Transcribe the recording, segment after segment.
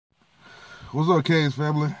What's up, K's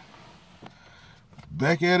family?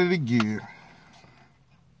 Back at it again.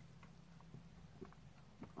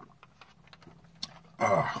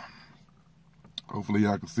 Hopefully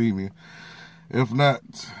y'all can see me. If not,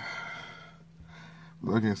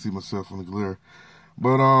 I can't see myself in the glare.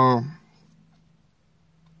 But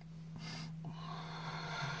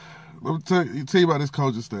let me tell you about this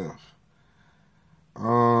coaching staff.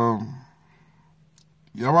 Y'all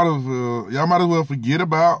might as well forget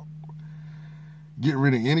about get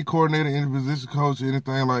rid of any coordinator, any position coach,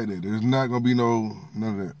 anything like that. There's not gonna be none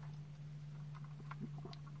of that.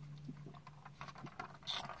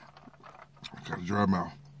 Got a dry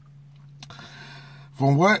mouth.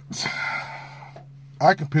 From what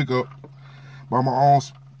I can pick up by my own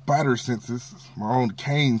spider senses, my own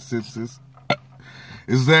cane senses,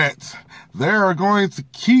 is that they are going to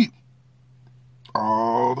keep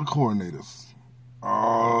all the coordinators,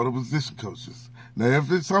 all the position coaches. Now, if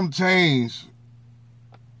there's some change,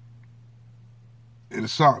 it'll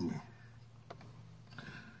shock me.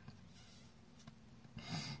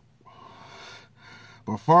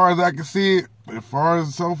 But as far as I can see it, as far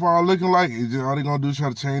as so far looking like, it's just all they're going to do is try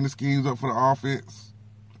to change the schemes up for the offense.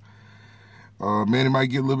 Manny might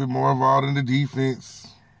get a little bit more involved in the defense.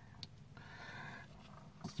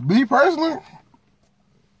 Me personally,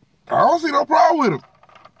 I don't see no problem with them.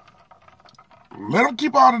 Let them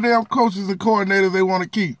keep all the damn coaches and coordinators they want to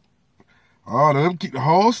keep. Let them keep the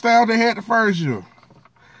whole style they had the first year.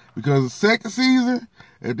 Because the second season,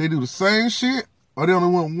 if they do the same shit, or they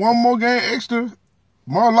only win one more game extra,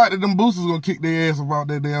 more likely them boosters gonna kick their ass about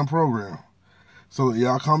that damn program. So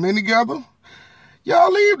y'all come in together,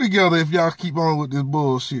 y'all leave together if y'all keep on with this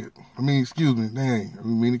bullshit. I mean, excuse me, dang, I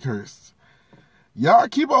didn't mean to curse. Y'all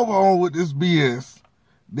keep on with this BS.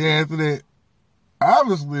 Then after that,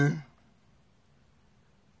 obviously,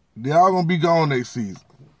 y'all gonna be gone next season.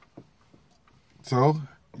 So,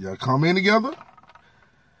 y'all come in together.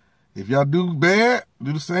 If y'all do bad,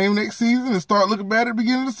 do the same next season and start looking bad at the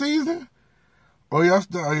beginning of the season, or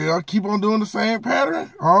y'all keep on doing the same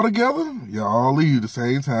pattern all together, y'all all leave the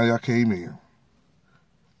same time y'all came in.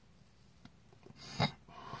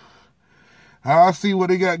 How I see what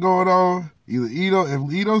they got going on, either Ito,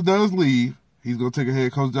 if Ito does leave, he's going to take a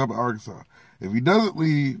head coach job at Arkansas. If he doesn't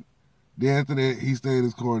leave, then after that, he stays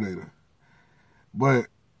as coordinator. But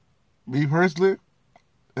me personally,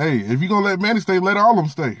 hey, if you're going to let Manny stay, let all of them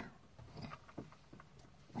stay.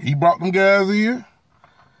 He brought them guys in.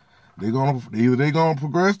 Either they gonna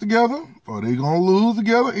progress together or they gonna lose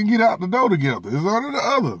together and get out the door together. It's one or the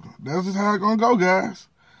other. That's just how it's gonna go, guys.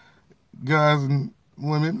 Guys and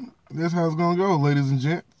women, that's how it's gonna go, ladies and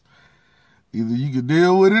gents. Either you can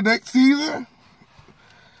deal with it next season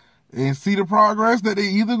and see the progress that they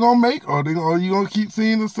either gonna make, or you gonna keep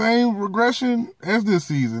seeing the same regression as this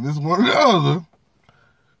season. It's one or the other.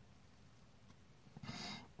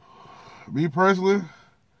 Me personally,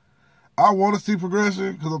 I want to see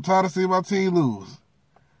progression because I'm tired of seeing my team lose.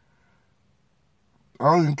 I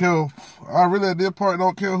don't even care. I really at this point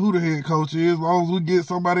don't care who the head coach is, as long as we get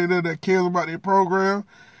somebody there that cares about their program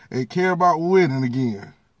and care about winning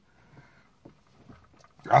again.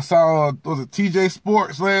 I saw, was it TJ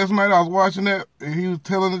Sports last night? I was watching that, and he was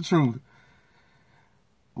telling the truth.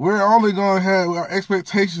 We're only going to have, our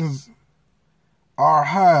expectations are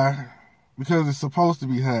high because it's supposed to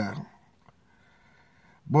be high.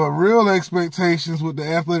 But real expectations with the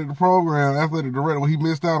athletic director, what he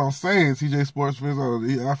missed out on saying, TJ Sports fans,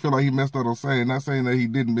 I feel like he missed out on saying, not saying that he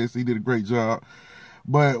didn't miss, he did a great job.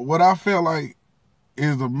 But what I feel like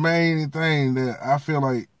is the main thing that I feel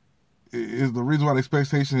like is the reason why the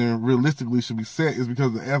expectation realistically should be set is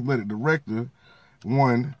because the athletic director,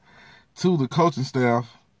 one, two, the coaching staff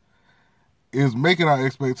is making our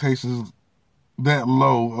expectations that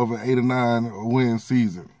low of an 8 or 9 win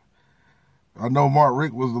season. I know Mark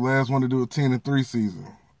Richt was the last one to do a 10-3 season.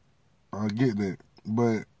 I get that.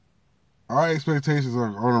 But our expectations are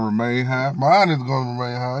going to remain high. Mine is going to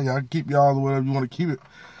remain high. Y'all can keep y'all whatever you want to keep it.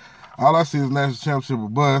 All I see is national championship or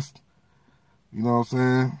bust. You know what I'm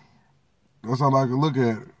saying? That's how I can look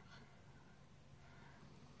at it.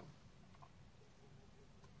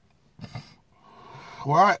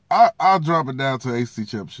 Well, I'll drop it down to ACC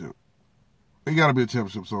championship. It got to be a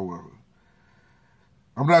championship somewhere.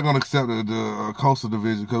 I'm not going to accept the Coastal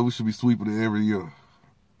Division because we should be sweeping it every year.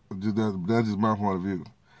 That's just my point of view.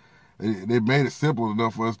 They made it simple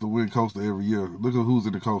enough for us to win Coastal every year. Look at who's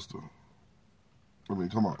in the Coastal. I mean,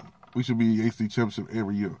 come on. We should be ACC championship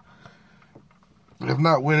every year. If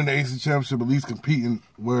not winning the ACC championship, at least competing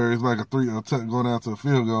where it's like a going down to a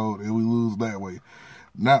field goal and we lose that way.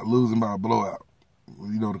 Not losing by a blowout.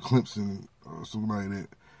 You know, the Clemson or something like that.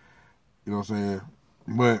 You know what I'm saying?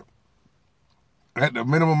 But at the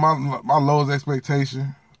minimum, my lowest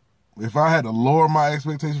expectation, if I had to lower my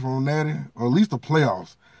expectation from Natty, or at least the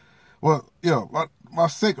playoffs, well, yeah, my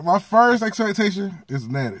first expectation is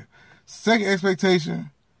Natty. Second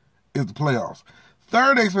expectation is the playoffs.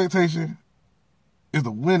 Third expectation is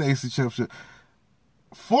to win the ACC championship.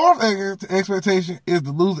 Fourth expectation is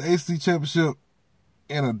to lose the ACC championship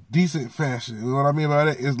in a decent fashion. You know what I mean by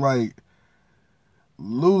that? It's like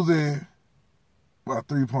losing by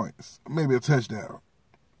 3 points, maybe a touchdown.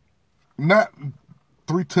 Not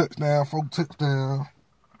 3 touchdowns, 4 touchdowns.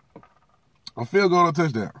 A field goal or a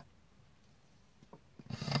touchdown.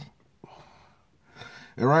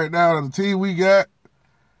 And right now, the team we got,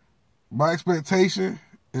 my expectation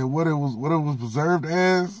and what it was preserved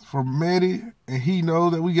as from Manny, and he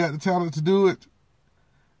knows that we got the talent to do it,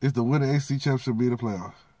 is to win the ACC championship, be in the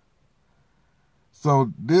playoffs.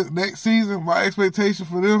 So this next season, my expectation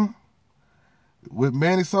for them, with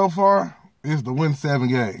Manny so far, is to win 7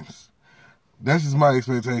 games. That's just my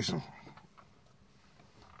expectation.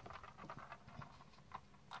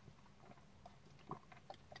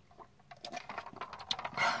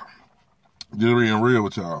 Just being real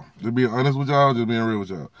with y'all. Just being honest with y'all, just being real with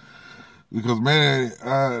y'all. Because, man,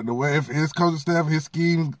 the way if his coaching staff, his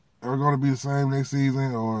schemes are going to be the same next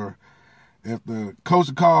season, or if the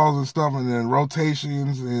coaching calls and stuff and then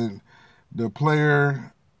rotations and the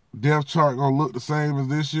player depth chart going to look the same as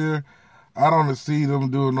this year, I don't see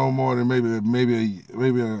them doing no more than maybe a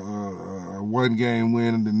 1-game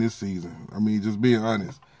win than this season. I mean, just being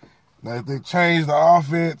honest. Now, if they change the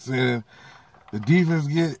offense and the defense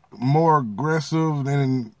get more aggressive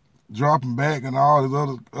than dropping back and all this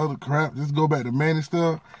other crap, just go back to Manny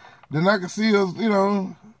stuff, then I can see us, you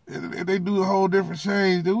know, if they do a whole different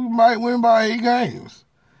change, then we might win by 8 games.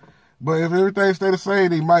 But if everything stay the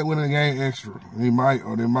same, they might win a game extra. They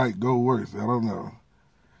might go worse. I don't know.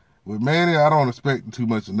 With Manny, I don't expect too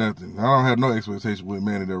much of nothing. I don't have no expectation with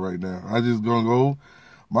Manny there right now. I just gonna go.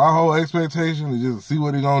 My whole expectation is just to see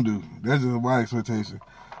what he gonna do. That's just my expectation.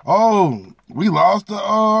 Oh, we lost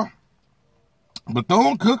to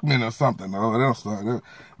Bethune-Cookman or something. Oh,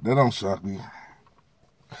 that don't shock me.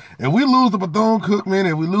 If we lose to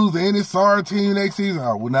Bethune-Cookman, if we lose to any SAR team next season,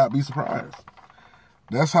 I would not be surprised.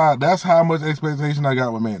 That's how much expectation I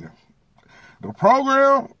got with Manny. The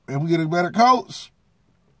program, if we get a better coach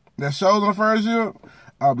that shows in the first year,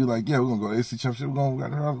 I'll be like, yeah, we're gonna go to the ACC championship. We're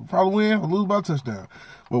gonna probably win or lose by a touchdown.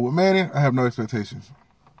 But with Manny, I have no expectations.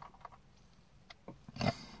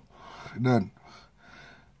 None.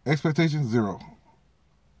 Expectations, 0.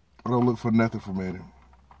 I don't look for nothing from Manny.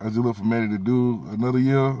 I just look for Manny to do another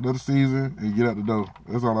year, another season, and get out the door.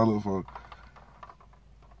 That's all I look for.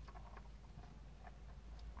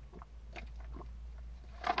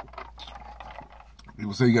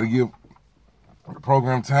 People say you got to give the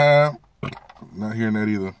program time. I'm not hearing that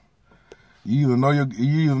either. You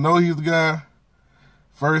either know he's the guy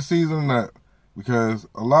first season or not, because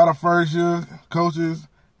a lot of first year coaches,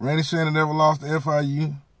 Randy Shannon never lost to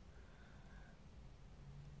FIU.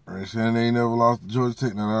 Randy Shannon ain't never lost to Georgia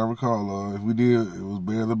Tech, that I recall. If we did, it was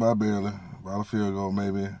barely by a field goal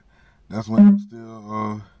maybe. That's when it was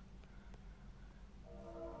still.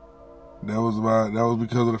 That was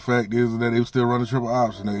because of the fact is that they were still running triple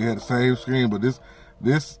option. They had the same screen, but this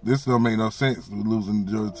don't make no sense with losing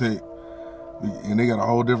to Georgia Tech. And they got a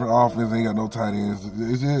whole different offense. They ain't got no tight ends.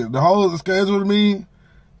 It's just, the whole schedule to me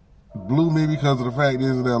blew me because of the fact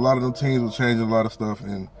is that a lot of them teams were changing a lot of stuff,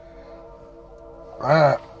 and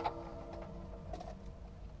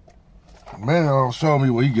man, don't show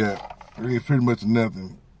me what he got. It's pretty much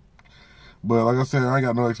nothing. But like I said, I ain't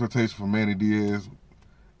got no expectation for Manny Diaz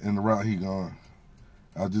and the route he gone.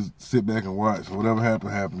 I'll just sit back and watch. Whatever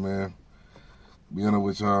happened, man. Be honest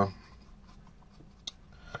with y'all.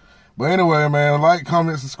 But anyway, man, like,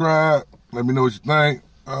 comment, subscribe. Let me know what you think.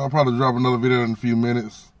 I'll probably drop another video in a few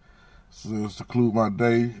minutes to conclude my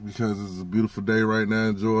day, because it's a beautiful day right now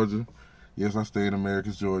in Georgia. Yes, I stay in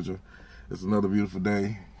Americus, Georgia. It's another beautiful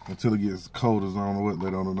day until it gets cold as I don't know what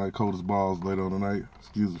later on tonight. Cold as balls later on tonight.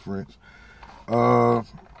 Excuse the French.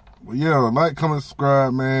 But yeah, like, comment,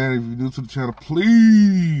 subscribe, man. If you're new to the channel,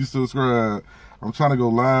 please subscribe. I'm trying to go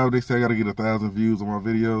live. They say I got to get 1,000 views on my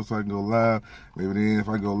videos so I can go live. Maybe then if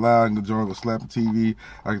I go live, I can join with Slapping TV.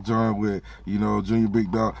 I can join with, you know, Junior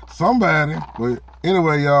Big Dog. Somebody. But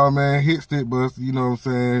anyway, y'all, man, hit stick bust. You know what I'm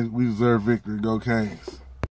saying? We deserve victory. Go Canes.